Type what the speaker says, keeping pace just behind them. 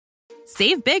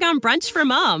Save big on brunch for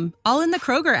mom, all in the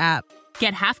Kroger app.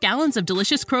 Get half gallons of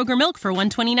delicious Kroger milk for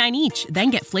 $1.29 each. Then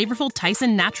get flavorful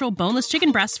Tyson natural boneless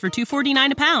chicken breasts for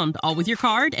 $2.49 a pound, all with your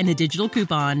card and a digital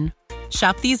coupon.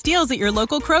 Shop these deals at your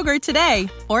local Kroger today,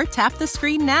 or tap the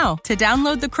screen now to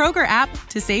download the Kroger app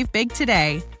to save big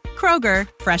today. Kroger,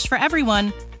 fresh for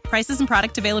everyone. Prices and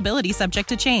product availability subject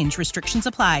to change. Restrictions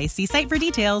apply. See site for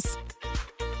details.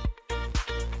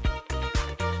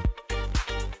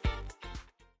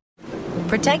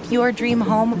 Protect your dream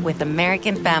home with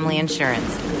American Family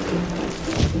Insurance.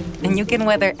 And you can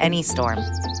weather any storm.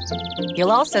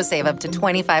 You'll also save up to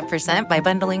 25% by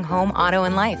bundling home, auto,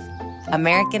 and life.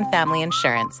 American Family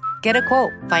Insurance. Get a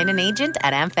quote. Find an agent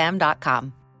at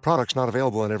amfam.com. Products not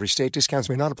available in every state. Discounts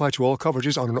may not apply to all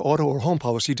coverages on an auto or home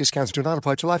policy. Discounts do not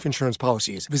apply to life insurance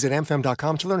policies. Visit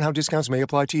amfam.com to learn how discounts may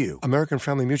apply to you. American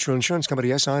Family Mutual Insurance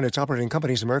Company, SI, and its operating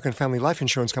companies, American Family Life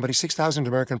Insurance Company, 6000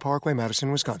 American Parkway,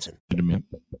 Madison, Wisconsin.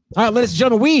 All right, ladies and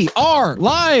gentlemen, we are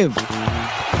live.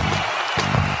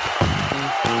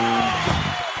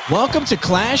 Welcome to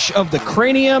Clash of the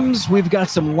Craniums. We've got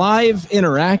some live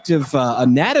interactive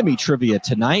anatomy trivia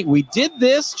tonight. We did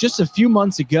this just a few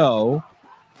months ago.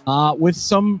 With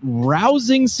some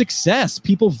rousing success.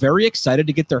 People very excited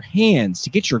to get their hands, to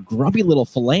get your grubby little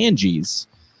phalanges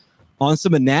on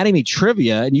some anatomy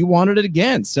trivia, and you wanted it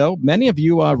again. So many of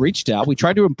you reached out. We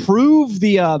tried to improve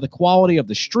the quality of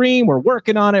the stream. We're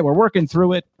working on it. We're working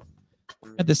through it.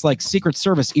 Had this like Secret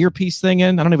Service earpiece thing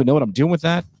in. I don't even know what I'm doing with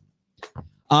that.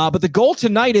 But the goal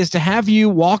tonight is to have you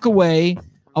walk away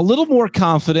a little more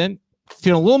confident,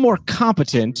 feel a little more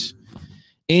competent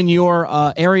in your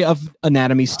area of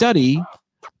anatomy study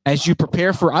as you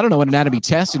prepare for, I don't know, an anatomy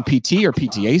test in PT or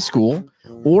PTA school,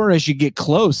 or as you get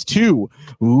close to,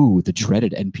 the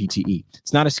dreaded NPTE.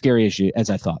 It's not as scary as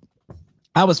I thought.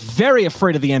 I was very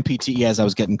afraid of the NPTE as I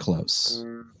was getting close.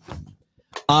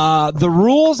 The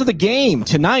rules of the game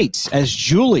tonight, as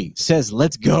Julie says,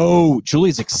 let's go.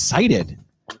 Julie's excited.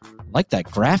 I like that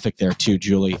graphic there too,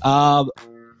 Julie.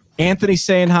 Anthony's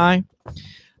saying hi.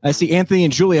 I see Anthony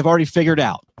and Julie have already figured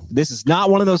out. This is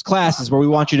not one of those classes where we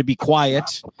want you to be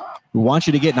quiet. We want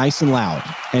you to get nice and loud.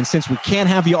 And since we can't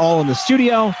have you all in the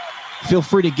studio, feel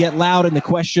free to get loud in the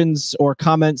questions or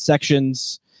comment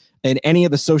sections in any of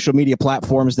the social media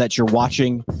platforms that you're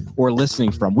watching or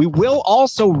listening from. We will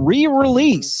also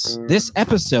re-release this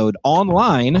episode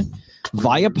online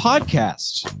via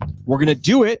podcast. We're going to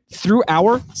do it through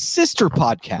our sister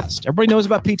podcast. Everybody knows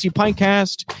about PT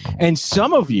Pintcast, and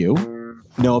some of you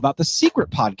know about the secret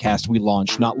podcast we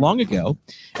launched not long ago,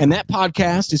 and that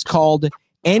podcast is called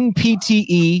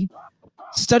NPTE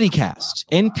StudyCast.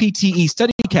 NPTE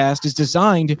StudyCast is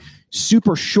designed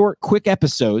super short, quick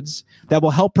episodes that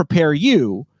will help prepare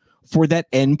you for that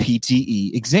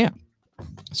NPTE exam.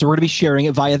 So we're going to be sharing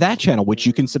it via that channel, which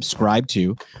you can subscribe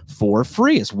to for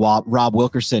free, as Rob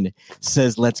Wilkerson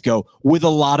says, let's go, with a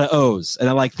lot of O's. And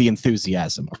I like the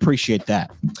enthusiasm. Appreciate that.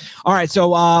 All right, so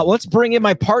let's bring in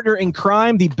my partner in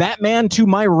crime, the Batman to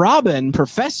my Robin,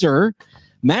 Professor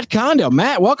Matt Condo.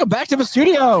 Matt, welcome back to the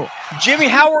studio. Jimmy,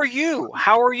 how are you?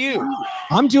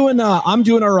 I'm doing all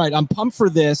right. I'm pumped for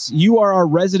this. You are our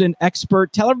resident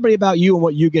expert. Tell everybody about you and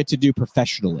what you get to do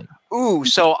professionally.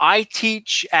 So I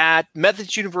teach at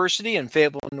Methodist University in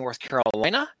Fayetteville, North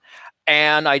Carolina,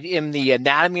 and I am the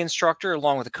anatomy instructor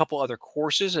along with a couple other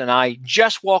courses, and I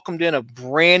just welcomed in a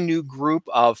brand new group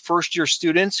of first-year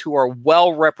students who are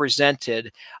well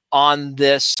represented on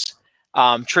this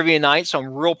trivia night, so I'm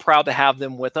real proud to have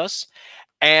them with us.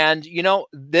 And,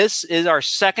 this is our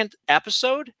second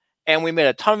episode, and we made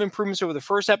a ton of improvements over the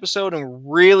first episode, and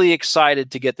we're really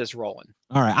excited to get this rolling.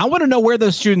 All right. I want to know where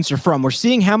those students are from. We're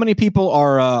seeing how many people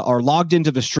are logged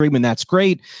into the stream, and that's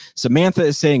great. Samantha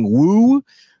is saying woo.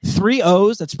 3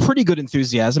 O's. That's pretty good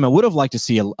enthusiasm. I would have liked to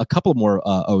see a couple more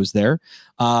O's there.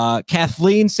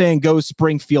 Kathleen saying go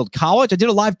Springfield College. I did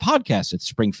a live podcast at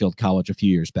Springfield College a few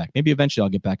years back. Maybe eventually I'll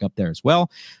get back up there as well.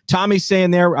 Tommy's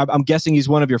saying there, I'm guessing he's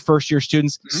one of your first year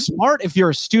students. Mm-hmm. Smart if you're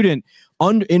a student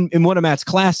in one of Matt's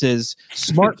classes.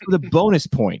 Smart for the bonus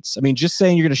points. I mean, just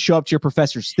saying you're going to show up to your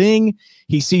professor's thing.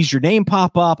 He sees your name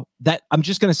pop up. That I'm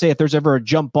just going to say if there's ever a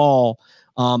jump ball,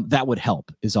 that would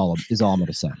help is all I'm going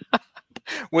to say.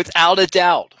 Without a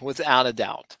doubt.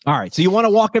 All right. So you want to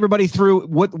walk everybody through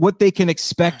what they can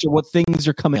expect or what things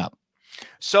are coming up.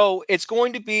 So it's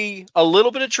going to be a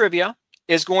little bit of trivia.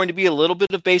 It's going to be a little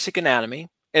bit of basic anatomy.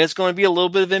 And it's going to be a little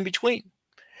bit of in between.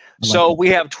 So we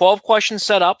have 12 questions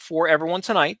set up for everyone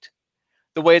tonight.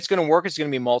 The way it's going to work is going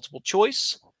to be multiple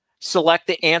choice. Select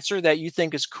the answer that you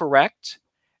think is correct.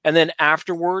 And then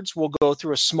afterwards, we'll go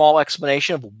through a small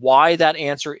explanation of why that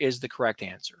answer is the correct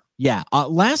answer. Yeah.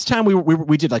 Last time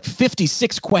we did like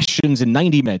 56 questions in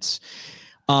 90 minutes.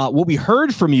 What we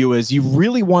heard from you is you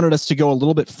really wanted us to go a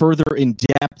little bit further in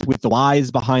depth with the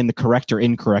whys behind the correct or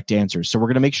incorrect answers. So we're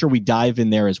going to make sure we dive in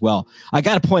there as well. I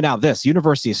got to point out this.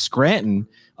 University of Scranton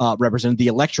represented the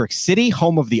Electric City,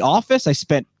 home of The Office. I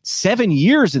spent 7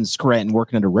 years in Scranton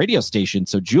working at a radio station.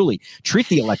 So, Julie, treat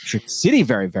the Electric City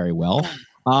very, very well.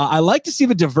 I like to see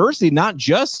the diversity, not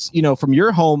just, from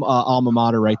your home alma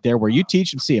mater right there where you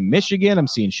teach. I'm seeing Michigan. I'm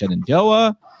seeing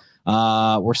Shenandoah.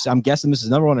 I'm guessing this is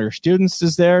another one of your students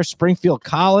is there. Springfield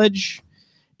College,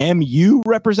 MU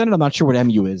represented. I'm not sure what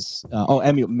MU is.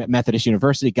 MU, Methodist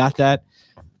University. Got that.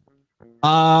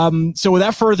 So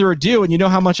without further ado, and you know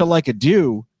how much I like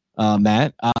ado,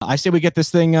 Matt, I say we get this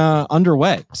thing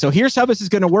underway. So here's how this is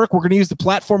going to work. We're going to use the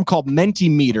platform called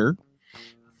Mentimeter.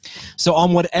 So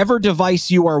on whatever device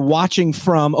you are watching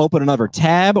from, open another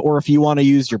tab, or if you want to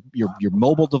use your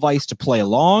mobile device to play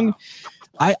along,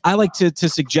 I like to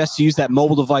suggest to use that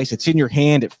mobile device. It's in your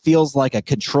hand. It feels like a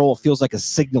control, feels like a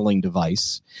signaling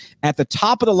device. At the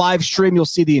top of the live stream, you'll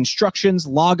see the instructions.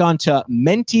 Log on to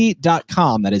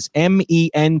menti.com. That is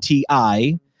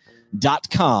MENTI.com.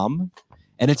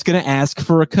 And it's going to ask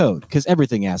for a code because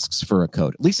everything asks for a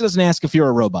code. At least it doesn't ask if you're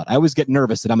a robot. I always get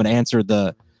nervous that I'm going to answer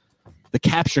the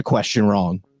captcha question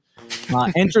wrong.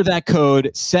 Enter that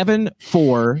code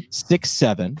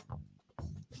 7467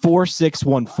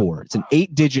 4614. It's an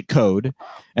 8-digit code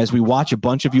as we watch a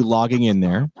bunch of you logging in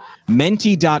there.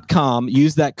 Menti.com.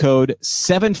 Use that code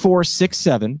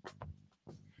 7467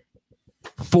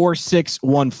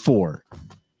 4614.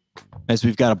 As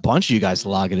we've got a bunch of you guys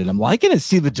logging in. I'm liking to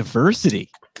see the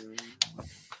diversity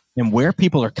and where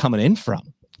people are coming in from.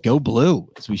 Go Blue,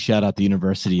 as we shout out the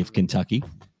University of Kentucky.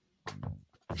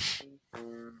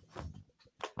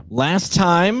 Last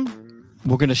time,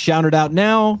 we're going to shout it out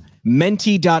now.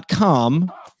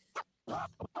 Menti.com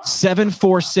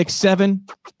 7467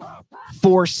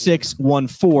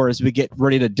 4614 as we get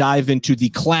ready to dive into the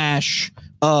clash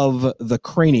of the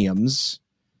craniums.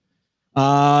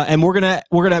 And we're gonna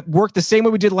work the same way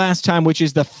we did last time, which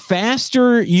is the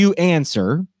faster you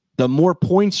answer, the more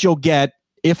points you'll get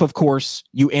if, of course,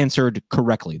 you answered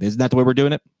correctly. Isn't that the way we're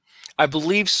doing it? I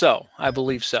believe so.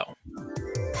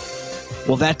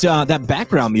 Well, that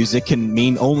background music can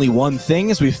mean only one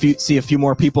thing as we see a few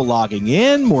more people logging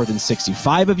in, more than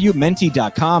 65 of you.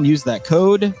 Menti.com, use that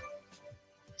code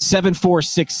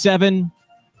 7467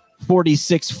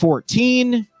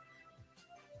 4614.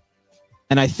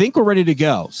 And I think we're ready to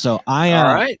go. So all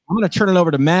right. I'm going to turn it over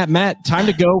to Matt. Matt, time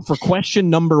to go for question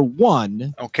number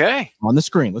 1. Okay. On the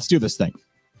screen. Let's do this thing.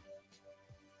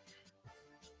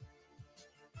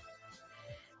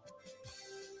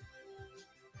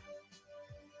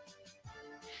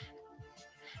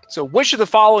 So which of the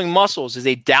following muscles is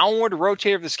a downward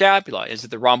rotator of the scapula? Is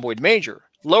it the rhomboid major,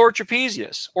 lower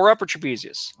trapezius, or upper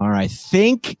trapezius? All right.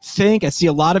 Think. I see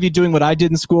a lot of you doing what I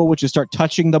did in school, which is start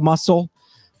touching the muscle.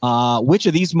 Which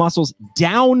of these muscles,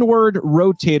 downward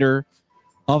rotator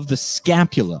of the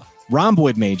scapula?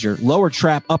 Rhomboid major, lower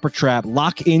trap, upper trap.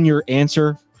 Lock in your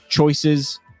answer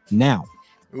choices now.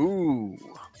 Ooh.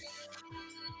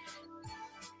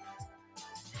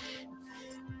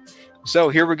 So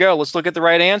here we go. Let's look at the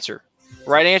right answer.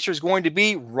 Right answer is going to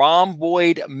be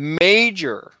rhomboid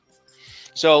major.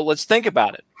 So let's think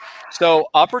about it. So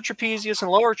upper trapezius and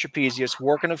lower trapezius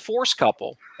work in a force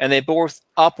couple, and they both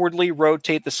upwardly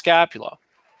rotate the scapula.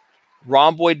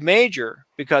 Rhomboid major,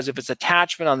 because of its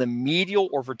attachment on the medial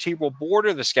or vertebral border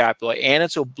of the scapula and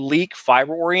its oblique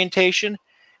fiber orientation,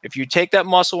 if you take that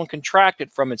muscle and contract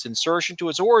it from its insertion to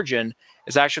its origin,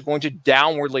 it's actually going to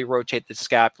downwardly rotate the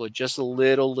scapula just a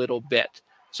little bit.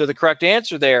 So the correct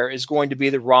answer there is going to be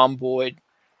the rhomboid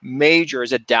major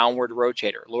is a downward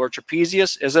rotator. Lower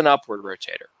trapezius is an upward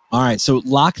rotator. All right, so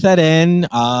lock that in.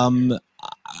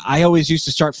 I always used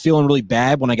to start feeling really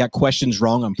bad when I got questions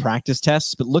wrong on practice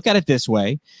tests, but look at it this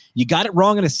way. You got it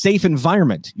wrong in a safe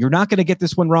environment. You're not going to get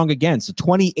this one wrong again. So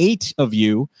 28 of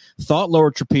you thought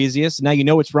lower trapezius. Now you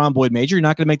know it's rhomboid major. You're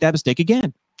not going to make that mistake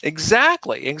again.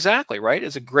 Exactly, right?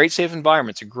 It's a great safe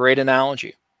environment. It's a great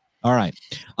analogy. All right.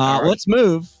 Let's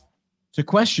move to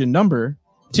question number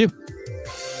 2.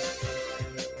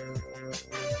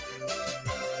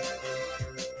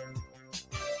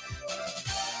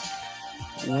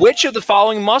 Which of the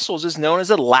following muscles is known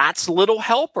as a lat's little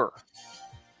helper?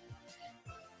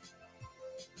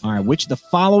 All right, which of the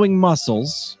following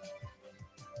muscles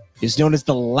is known as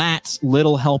the lat's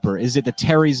little helper? Is it the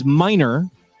teres minor,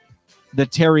 the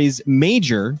teres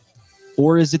major,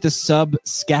 or is it the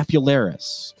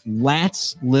subscapularis?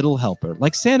 Lat's little helper,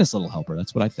 like Santa's little helper.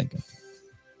 That's what I think of.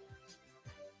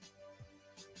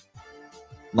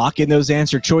 Lock in those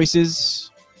answer choices.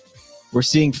 We're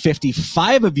seeing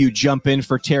 55 of you jump in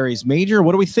for teres major.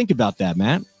 What do we think about that,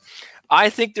 Matt? I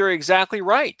think they're exactly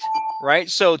right.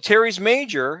 So teres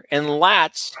major and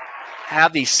lats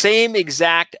have the same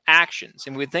exact actions.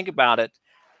 And we think about it,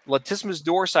 latissimus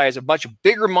dorsi is a much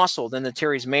bigger muscle than the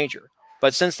teres major.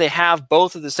 But since they have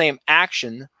both of the same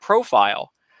action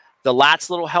profile, the lats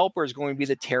little helper is going to be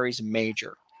the teres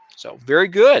major. So very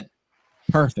good.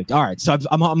 Perfect. All right. So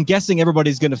I'm guessing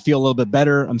everybody's going to feel a little bit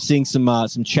better. I'm seeing some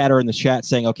chatter in the chat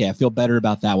saying, okay, I feel better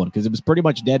about that one because it was pretty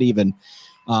much dead even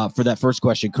for that first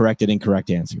question, correct and incorrect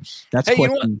answers. That's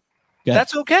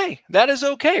that's okay. That is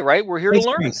okay, right? We're here safe to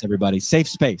learn. Space, everybody. Safe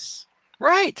space.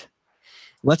 Right.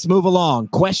 Let's move along.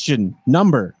 Question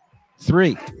number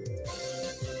 3.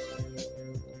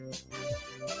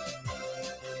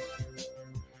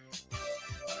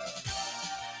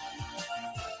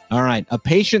 All right. A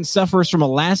patient suffers from a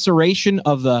laceration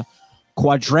of the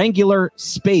quadrangular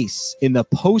space in the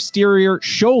posterior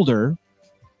shoulder.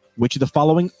 Which of the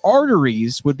following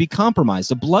arteries would be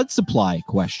compromised? A blood supply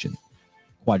question.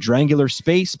 Quadrangular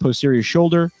space, posterior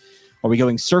shoulder. Are we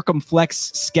going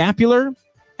circumflex scapular,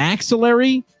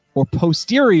 axillary, or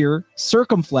posterior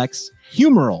circumflex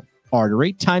humeral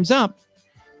artery? Time's up.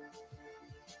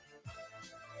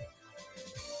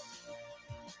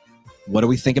 What do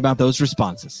we think about those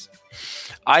responses?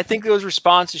 I think those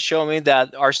responses show me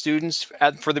that our students,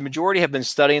 for the majority, have been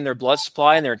studying their blood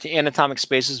supply and their anatomic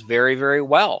spaces very, very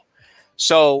well.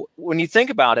 So when you think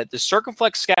about it, the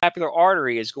circumflex scapular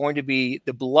artery is going to be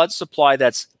the blood supply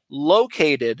that's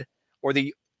located, or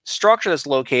the structure that's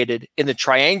located in the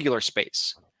triangular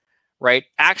space, right?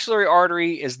 Axillary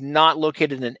artery is not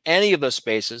located in any of those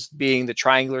spaces, being the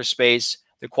triangular space,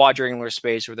 the quadrangular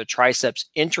space, or the triceps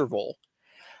interval.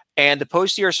 And the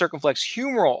posterior circumflex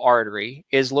humeral artery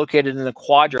is located in the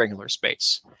quadrangular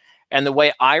space. And the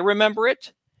way I remember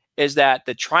it is that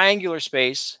the triangular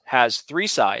space has 3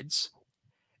 sides.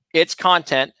 Its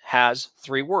content has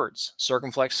 3 words,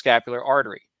 circumflex scapular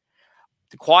artery.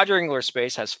 The quadrangular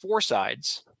space has 4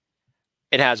 sides.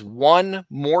 It has 1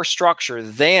 more structure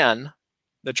than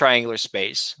the triangular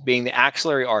space, being the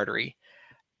axillary artery.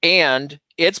 And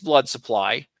its blood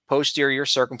supply, posterior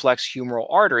circumflex humeral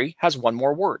artery, has 1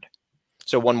 more word.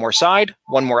 So 1 more side,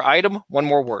 1 more item, 1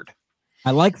 more word.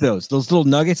 I like those little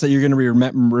nuggets that you're going to be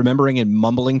remembering and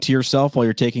mumbling to yourself while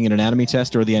you're taking an anatomy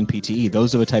test or the NPTE.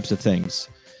 Those are the types of things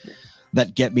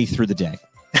that get me through the day.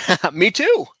 Me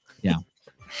too. Yeah.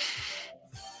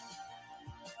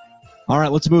 All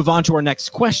right, let's move on to our next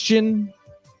question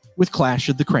with Clash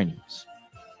of the Craniums.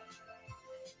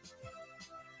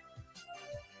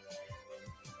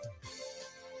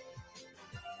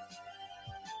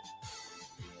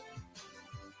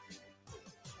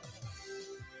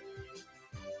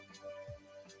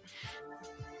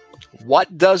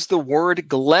 What does the word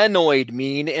glenoid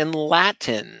mean in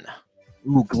Latin?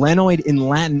 Ooh, glenoid in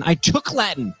Latin. I took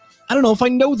Latin. I don't know if I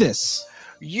know this.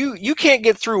 You can't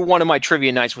get through one of my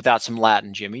trivia nights without some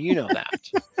Latin, Jimmy. You know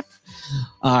that.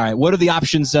 All right. What are the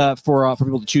options for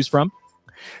people to choose from?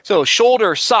 So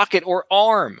shoulder, socket, or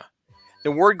arm.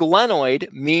 The word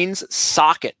glenoid means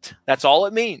socket. That's all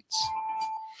it means.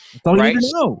 That's all you need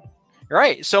to know.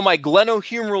 Right. So my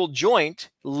glenohumeral joint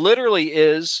literally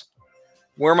is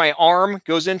where my arm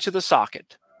goes into the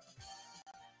socket.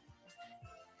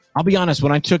 I'll be honest.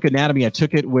 When I took anatomy, I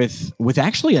took it with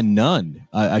actually a nun.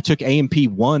 I took A&P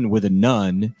 1 with a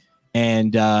nun,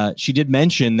 and she did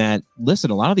mention that, listen,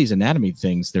 a lot of these anatomy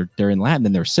things, they're in Latin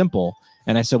and they're simple.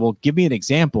 And I said, well, give me an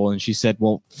example. And she said,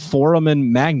 well,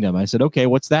 foramen magnum. I said, okay,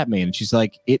 what's that mean? And she's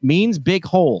like, it means big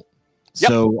hole. Yep.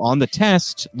 So on the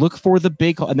test, look for the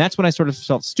big hole. And that's when I sort of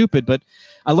felt stupid, but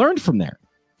I learned from there.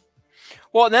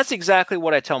 Well, and that's exactly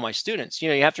what I tell my students. You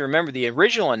have to remember the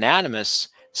original anatomists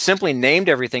simply named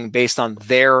everything based on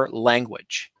their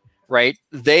language, right?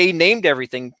 They named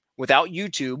everything without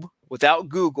YouTube, without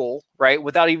Google, right?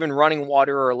 Without even running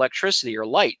water or electricity or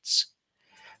lights.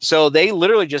 So they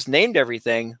literally just named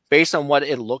everything based on what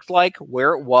it looked like,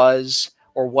 where it was,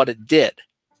 or what it did.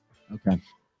 Okay.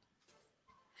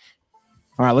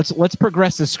 All right, let's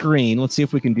progress the screen. Let's see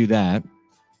if we can do that.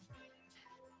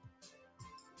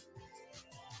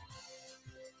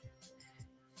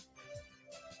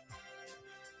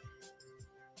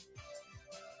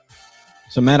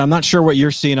 So, Matt, I'm not sure what you're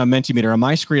seeing on Mentimeter. On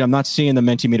my screen, I'm not seeing the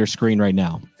Mentimeter screen right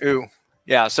now. Ooh,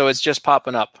 yeah, so it's just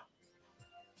popping up.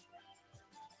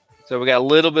 So we got a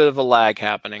little bit of a lag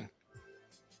happening.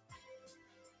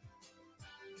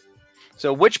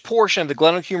 So which portion of the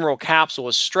glenohumeral capsule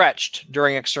is stretched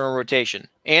during external rotation?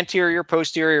 Anterior,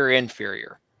 posterior, or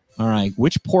inferior? All right.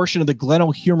 Which portion of the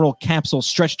glenohumeral capsule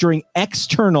stretched during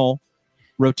external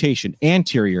rotation?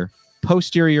 Anterior,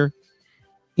 posterior,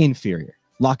 inferior.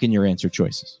 Lock in your answer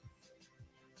choices.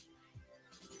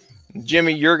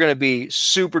 Jimmy, you're going to be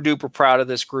super duper proud of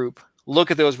this group.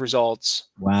 Look at those results.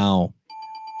 Wow.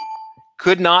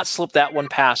 Could not slip that one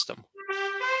past them.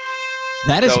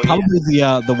 That is probably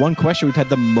the one question we've had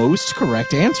the most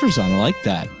correct answers on. I like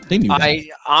that. They knew that.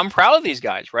 I'm proud of these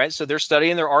guys, right? So they're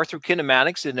studying their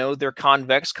arthrokinematics. They know their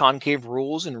convex, concave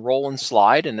rules and roll and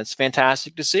slide, and it's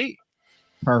fantastic to see.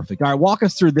 Perfect. All right, walk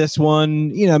us through this one.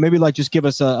 Maybe just give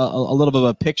us a little bit of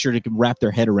a picture to wrap their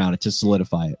head around it to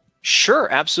solidify it.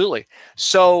 Sure, absolutely.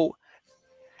 So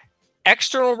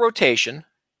external rotation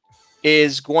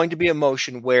is going to be a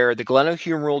motion where the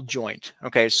glenohumeral joint,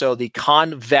 okay, so the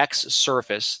convex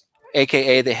surface,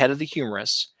 aka the head of the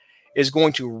humerus, is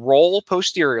going to roll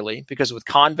posteriorly, because with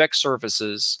convex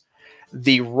surfaces,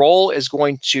 the roll is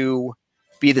going to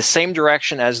be the same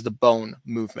direction as the bone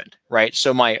movement, right?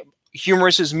 So my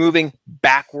humerus is moving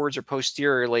backwards or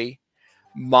posteriorly.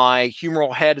 My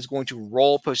humeral head is going to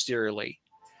roll posteriorly.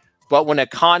 But when a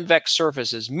convex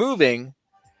surface is moving,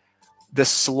 the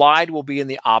slide will be in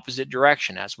the opposite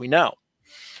direction, as we know.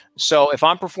 So if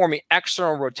I'm performing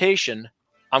external rotation,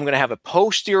 I'm going to have a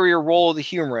posterior roll of the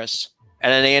humerus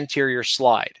and an anterior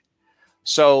slide.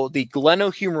 So the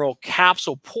glenohumeral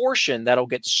capsule portion that'll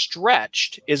get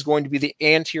stretched is going to be the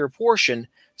anterior portion,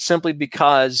 simply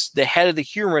because the head of the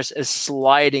humerus is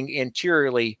sliding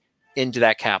anteriorly into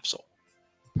that capsule.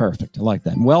 Perfect. I like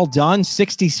that. Well done.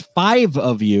 65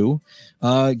 of you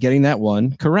getting that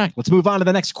one correct. Let's move on to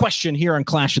the next question here on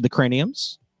Clash of the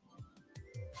Craniums.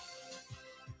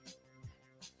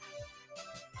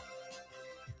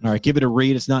 All right, give it a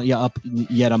read. It's not up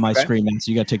yet on my screen, man, so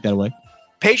you got to take that away.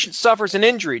 Patient suffers an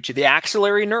injury to the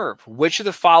axillary nerve. Which of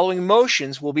the following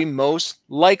motions will be most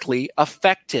likely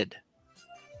affected?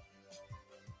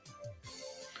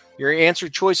 Your answer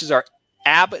choices are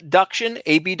abduction,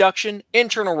 abduction,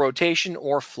 internal rotation,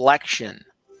 or flexion.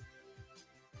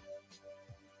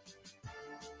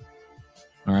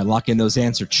 All right, lock in those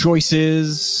answer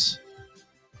choices.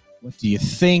 What do you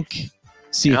think?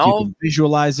 See if you can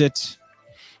visualize it.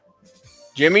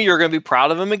 Jimmy, you're going to be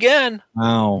proud of him again.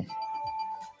 Wow.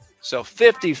 So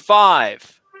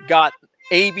 55 got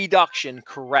abduction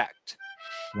correct.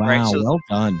 Wow, right? So, well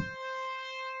done.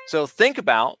 So think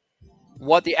about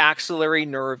what the axillary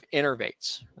nerve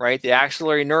innervates, right? The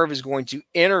axillary nerve is going to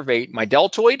innervate my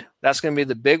deltoid. That's going to be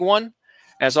the big one.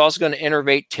 And it's also going to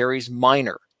innervate teres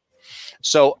minor.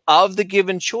 So of the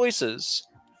given choices,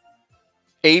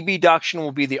 abduction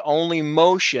will be the only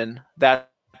motion that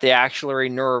the axillary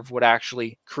nerve would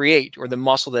actually create, or the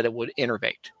muscle that it would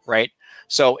innervate, right?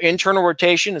 So internal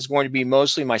rotation is going to be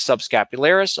mostly my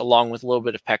subscapularis, along with a little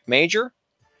bit of pec major.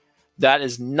 That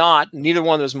is not, neither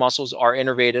one of those muscles are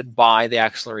innervated by the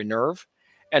axillary nerve.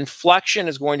 And flexion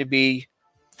is going to be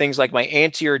things like my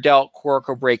anterior delt,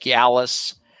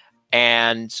 coracobrachialis,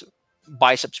 and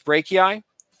biceps brachii.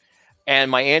 And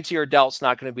my anterior delt's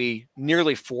not going to be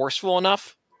nearly forceful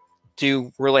enough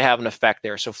to really have an effect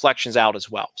there. So flexion's out as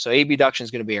well. So abduction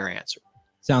is going to be our answer.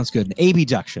 Sounds good.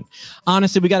 Abduction.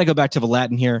 Honestly, we got to go back to the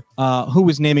Latin here. Who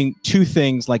was naming two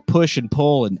things like push and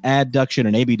pull and adduction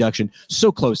and abduction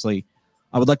so closely?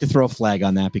 I would like to throw a flag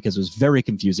on that because it was very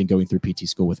confusing going through PT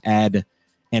school with ad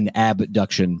and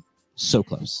abduction so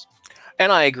close.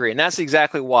 And I agree. And that's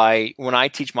exactly why when I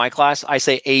teach my class, I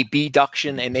say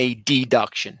abduction and a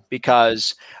deduction,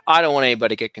 because I don't want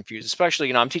anybody to get confused,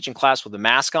 especially, I'm teaching class with a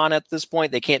mask on at this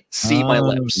point. They can't see my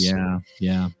lips.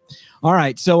 Yeah. All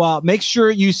right. So make sure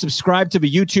you subscribe to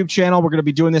the YouTube channel. We're going to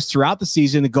be doing this throughout the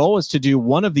season. The goal is to do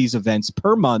one of these events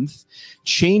per month,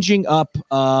 changing up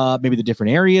maybe the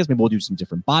different areas. Maybe we'll do some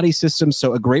different body systems.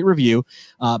 So a great review,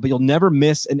 but you'll never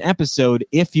miss an episode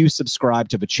if you subscribe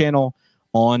to the channel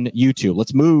on YouTube.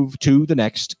 Let's move to the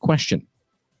next question.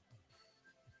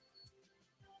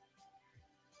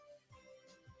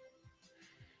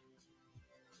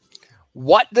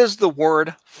 What does the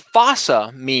word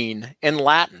fossa mean in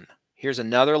Latin? Here's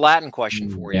another Latin question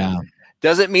for you.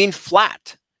 Does it mean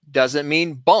flat? Does it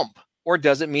mean bump? Or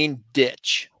does it mean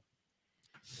ditch?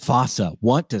 Fossa.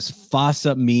 What does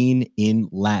fossa mean in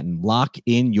Latin? Lock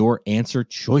in your answer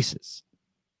choices.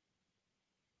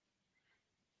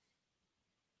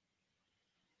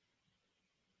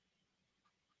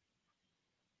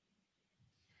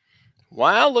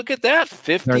 Wow, look at that.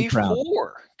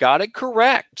 54. Got it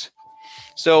correct.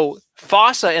 So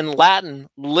fossa in Latin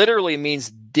literally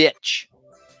means ditch.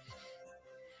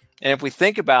 And if we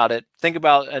think about it, think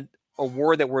about a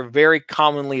word that we're very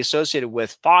commonly associated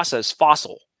with. Fossa is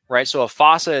fossil, right? So a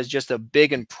fossa is just a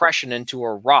big impression into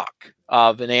a rock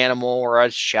of an animal or a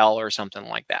shell or something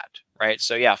like that, right?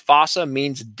 So yeah, fossa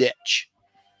means ditch.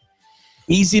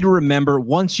 Easy to remember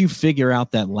once you figure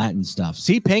out that Latin stuff.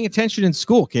 See, paying attention in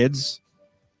school, kids.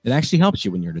 It actually helps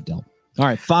you when you're an adult. All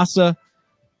right, fossa,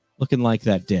 looking like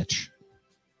that ditch.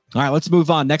 All right, let's move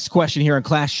on. Next question here on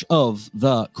Clash of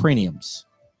the Craniums.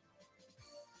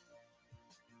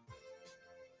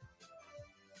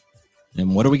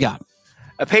 And what do we got?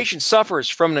 A patient suffers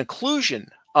from an occlusion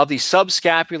of the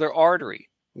subscapular artery.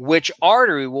 Which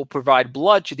artery will provide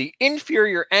blood to the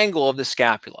inferior angle of the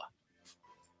scapula?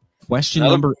 Question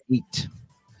number 8.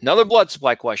 Another blood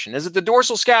supply question. Is it the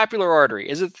dorsal scapular artery?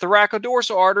 Is it the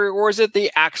thoracodorsal artery? Or is it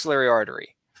the axillary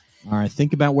artery? All right,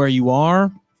 think about where you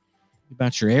are,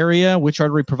 about your area. Which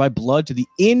artery provide blood to the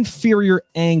inferior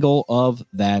angle of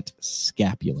that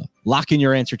scapula? Lock in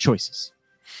your answer choices.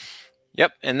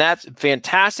 Yep, and that's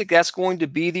fantastic. That's going to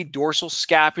be the dorsal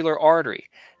scapular artery.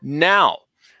 Now,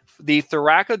 the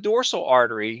thoracodorsal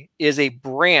artery is a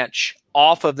branch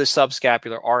off of the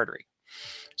subscapular artery.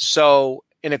 So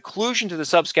an occlusion to the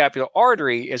subscapular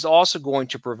artery is also going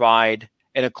to provide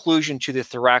an occlusion to the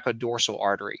thoracodorsal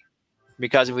artery.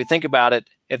 Because if we think about it,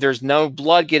 if there's no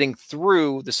blood getting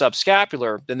through the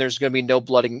subscapular, then there's going to be no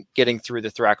blood getting through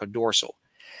the thoracodorsal.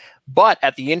 But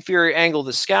at the inferior angle of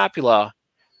the scapula,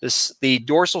 the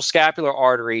dorsal scapular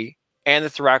artery and the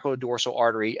thoracodorsal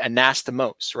artery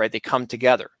anastomose, right? They come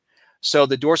together. So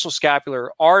the dorsal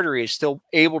scapular artery is still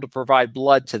able to provide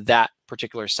blood to that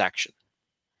particular section.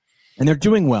 And they're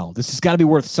doing well. This has got to be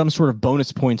worth some sort of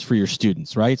bonus points for your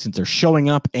students, right? Since they're showing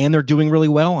up and they're doing really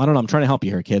well. I don't know. I'm trying to help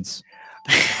you here, kids.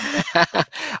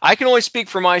 I can only speak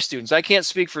for my students. I can't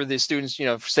speak for the students,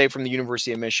 say from the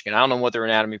University of Michigan. I don't know what their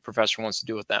anatomy professor wants to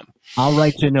do with them. I'll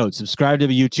write you a note. Subscribe to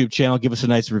the YouTube channel. Give us a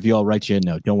nice review. I'll write you a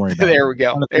note. Don't worry about it. There we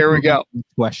go. There we go.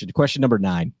 Question number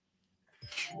 9.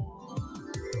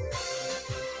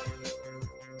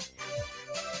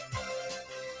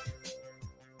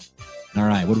 All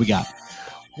right, what do we got?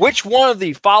 Which one of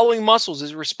the following muscles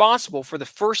is responsible for the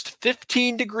first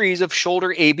 15 degrees of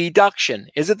shoulder abduction?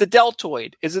 Is it the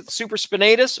deltoid? Is it the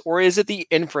supraspinatus? Or is it the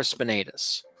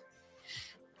infraspinatus?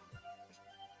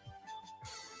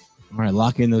 All right,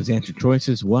 lock in those answer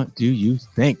choices. What do you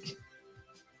think?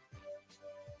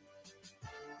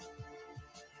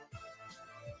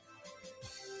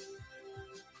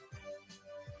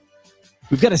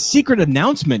 We've got a secret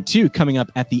announcement, too, coming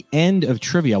up at the end of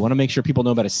trivia. I want to make sure people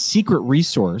know about a secret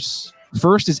resource.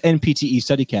 First is NPTE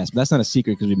StudyCast, but that's not a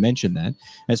secret because we mentioned that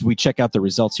as we check out the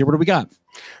results here. What do we got?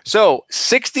 So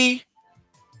 60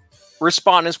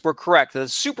 respondents were correct. The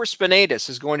supraspinatus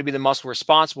is going to be the muscle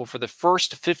responsible for the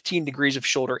first 15 degrees of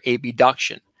shoulder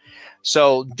abduction.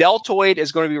 So deltoid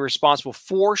is going to be responsible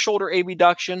for shoulder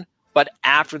abduction, but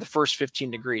after the first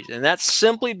 15 degrees. And that's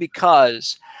simply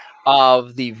because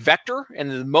of the vector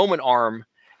and the moment arm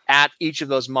at each of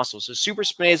those muscles. So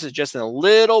supraspinatus is just in a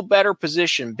little better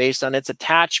position based on its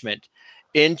attachment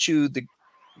into the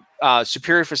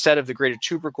superior facet of the greater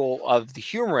tubercle of the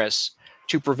humerus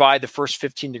to provide the first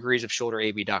 15 degrees of shoulder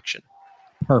abduction.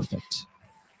 Perfect.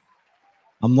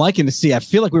 I'm liking to see. I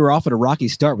feel like we were off at a rocky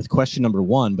start with question number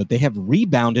 1, but they have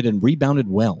rebounded and rebounded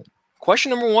well. Question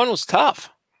number 1 was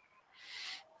tough.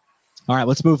 All right,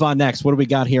 let's move on next. What do we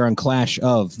got here on Clash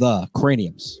of the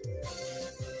Craniums?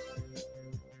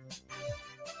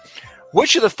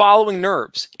 Which of the following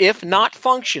nerves, if not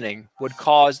functioning, would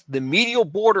cause the medial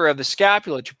border of the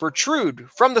scapula to protrude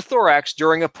from the thorax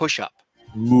during a push-up?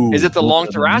 Is it the long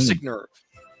thoracic nerve?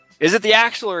 Is it the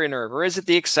axillary nerve? Or is it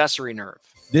the accessory nerve?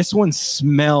 This one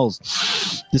smells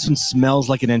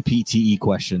like an NPTE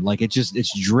question. Like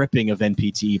it's dripping of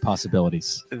NPTE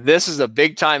possibilities. This is a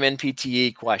big-time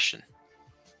NPTE question.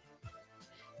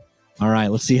 All right,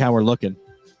 let's see how we're looking.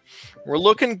 We're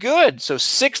looking good. So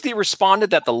 60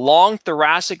 responded that the long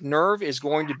thoracic nerve is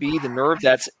going to be the nerve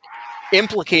that's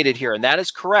implicated here, and that is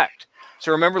correct.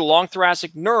 So remember, the long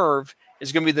thoracic nerve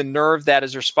is going to be the nerve that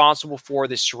is responsible for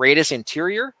the serratus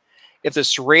anterior. If the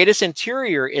serratus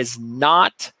anterior is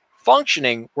not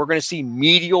functioning, we're going to see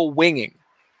medial winging.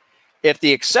 If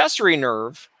the accessory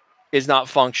nerve is not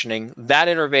functioning, that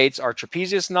innervates our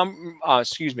trapezius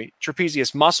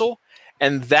muscle,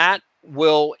 and that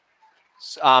will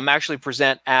actually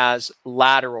present as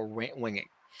lateral winging.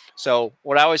 So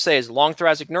what I always say is long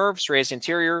thoracic nerve, serratus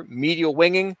anterior, medial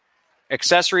winging,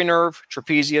 accessory nerve,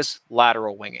 trapezius,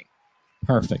 lateral winging.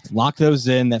 Perfect. Lock those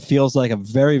in. That feels like a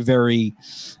very, very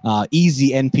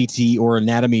easy NPT or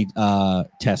anatomy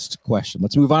test question.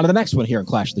 Let's move on to the next one here in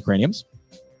Clash of the Craniums.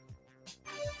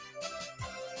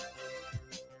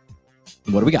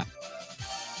 What do we got?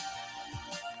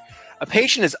 A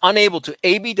patient is unable to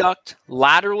abduct,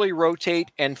 laterally rotate,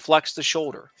 and flex the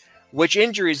shoulder. Which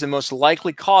injury is the most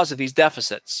likely cause of these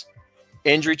deficits?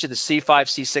 Injury to the C5,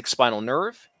 C6 spinal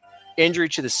nerve, injury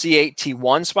to the C8,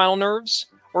 T1 spinal nerves,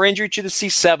 or injury to the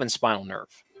C7 spinal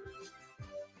nerve?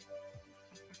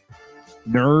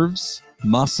 Nerves,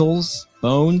 muscles,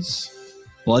 bones,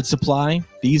 blood supply.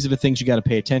 These are the things you got to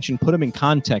pay attention. Put them in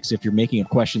context if you're making up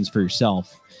questions for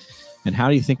yourself. And how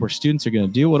do you think our students are going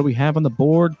to do? What do we have on the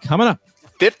board coming up?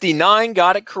 59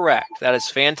 got it correct. That is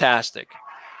fantastic.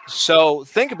 So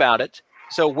think about it.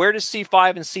 So where does C5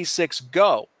 and C6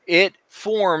 go? It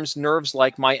forms nerves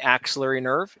like my axillary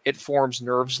nerve. It forms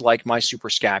nerves like my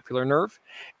suprascapular nerve.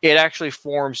 It actually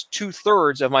forms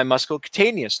 2/3 of my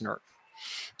musculocutaneous nerve.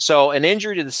 So an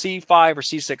injury to the C5 or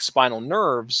C6 spinal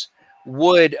nerves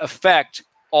would affect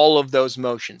all of those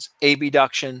motions: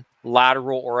 abduction,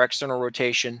 lateral or external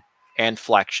rotation, and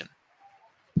flexion.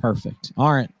 Perfect.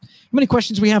 All right. How many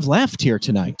questions we have left here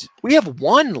tonight? We have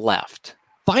one left.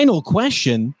 Final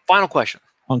question. Final question.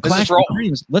 On Clash of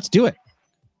Craniums. Let's do it.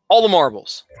 All the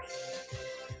marbles.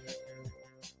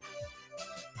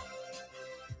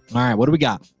 All right. What do we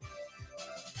got?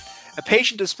 A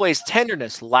patient displays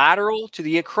tenderness lateral to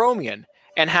the acromion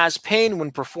and has pain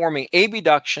when performing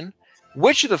abduction.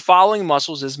 Which of the following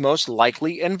muscles is most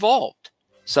likely involved?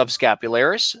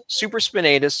 Subscapularis,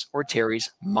 supraspinatus, or teres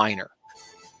minor?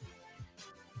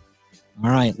 All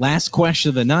right. Last question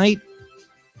of the night.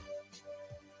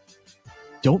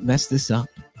 Don't mess this up.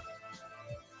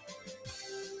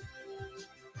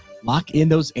 Lock in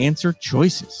those answer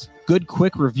choices. Good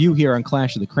quick review here on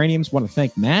Clash of the Craniums. Want to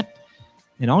thank Matt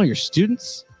and all your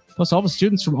students, plus all the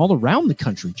students from all around the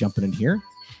country jumping in here.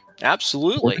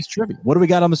 Absolutely. What do we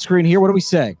got on the screen here? What do we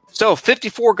say? So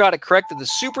 54 got it correct that the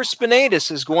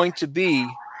supraspinatus is going to be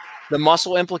the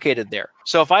muscle implicated there.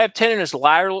 So if I have tenderness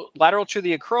lateral to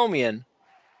the acromion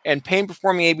and pain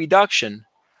performing abduction,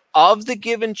 of the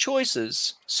given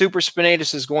choices,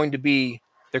 supraspinatus is going to be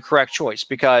the correct choice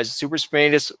because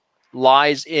supraspinatus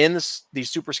lies in the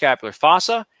suprascapular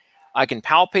fossa. I can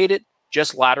palpate it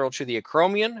just lateral to the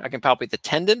acromion. I can palpate the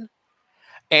tendon.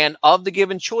 And of the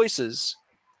given choices,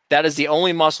 that is the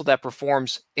only muscle that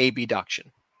performs abduction.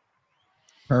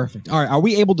 Perfect. All right. Are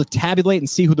we able to tabulate and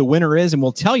see who the winner is? And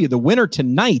we'll tell you the winner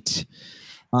tonight.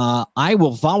 I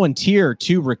will volunteer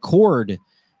to record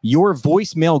your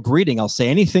voicemail greeting. I'll say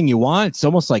anything you want. It's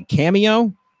almost like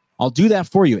Cameo. I'll do that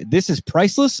for you. This is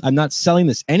priceless. I'm not selling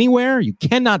this anywhere. You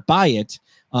cannot buy it.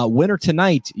 Winner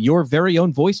tonight, your very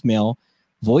own voicemail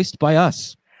voiced by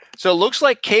us. So it looks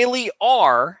like Kaylee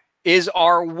R is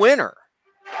our winner.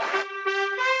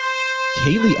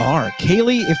 Kaylee R.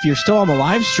 Kaylee, if you're still on the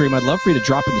live stream, I'd love for you to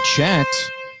drop in the chat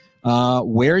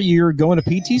where you're going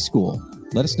to PT school.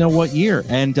 Let us know what year.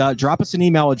 And drop us an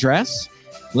email address.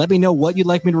 Let me know what you'd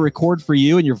like me to record for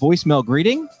you in your voicemail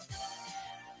greeting.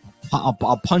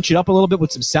 I'll punch it up a little bit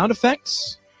with some sound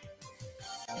effects.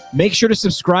 Make sure to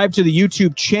subscribe to the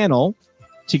YouTube channel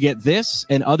to get this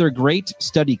and other great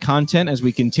study content as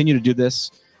we continue to do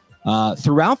this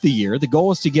throughout the year. The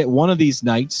goal is to get one of these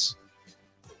nights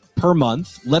per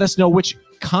month. Let us know which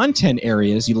content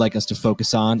areas you'd like us to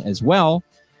focus on as well.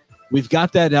 We've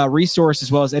got that resource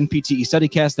as well as NPTE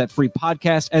StudyCast, that free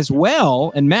podcast as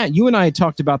well. And Matt, you and I had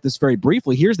talked about this very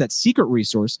briefly. Here's that secret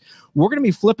resource. We're going to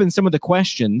be flipping some of the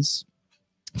questions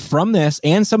from this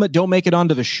and some that don't make it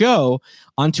onto the show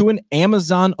onto an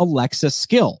Amazon Alexa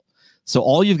skill. So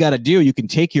all you've got to do, you can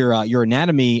take your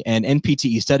anatomy and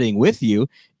NPTE studying with you.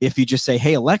 If you just say,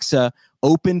 hey, Alexa,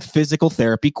 open physical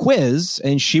therapy quiz,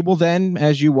 and she will then,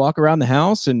 as you walk around the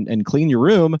house and clean your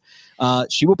room,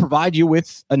 she will provide you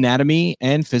with anatomy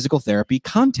and physical therapy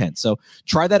content. So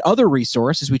try that other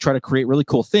resource as we try to create really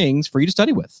cool things for you to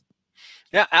study with.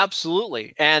 Yeah,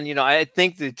 absolutely. And, I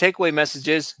think the takeaway message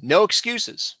is no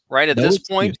excuses, right? At this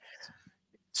point,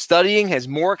 studying is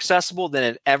more accessible than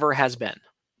it ever has been.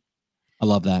 I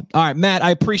love that. All right, Matt,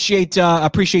 I appreciate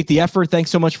the effort.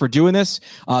 Thanks so much for doing this.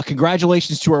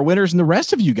 Congratulations to our winners and the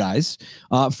rest of you guys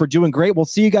for doing great. We'll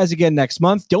see you guys again next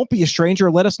month. Don't be a stranger.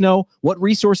 Let us know what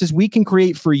resources we can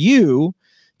create for you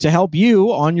to help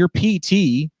you on your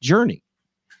PT journey.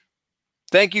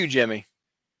 Thank you, Jimmy.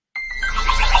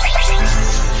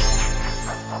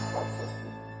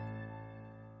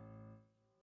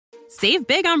 Save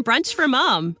big on brunch for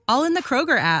mom, all in the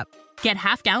Kroger app. Get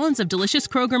half gallons of delicious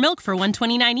Kroger milk for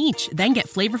 $1.29 each. Then get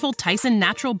flavorful Tyson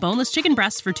natural boneless chicken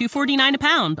breasts for $2.49 a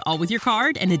pound, all with your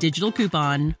card and a digital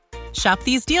coupon. Shop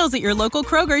these deals at your local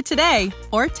Kroger today,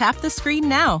 or tap the screen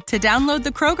now to download the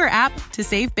Kroger app to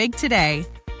save big today.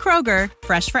 Kroger,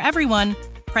 fresh for everyone.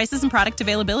 Prices and product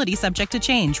availability subject to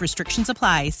change. Restrictions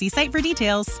apply. See site for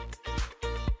details.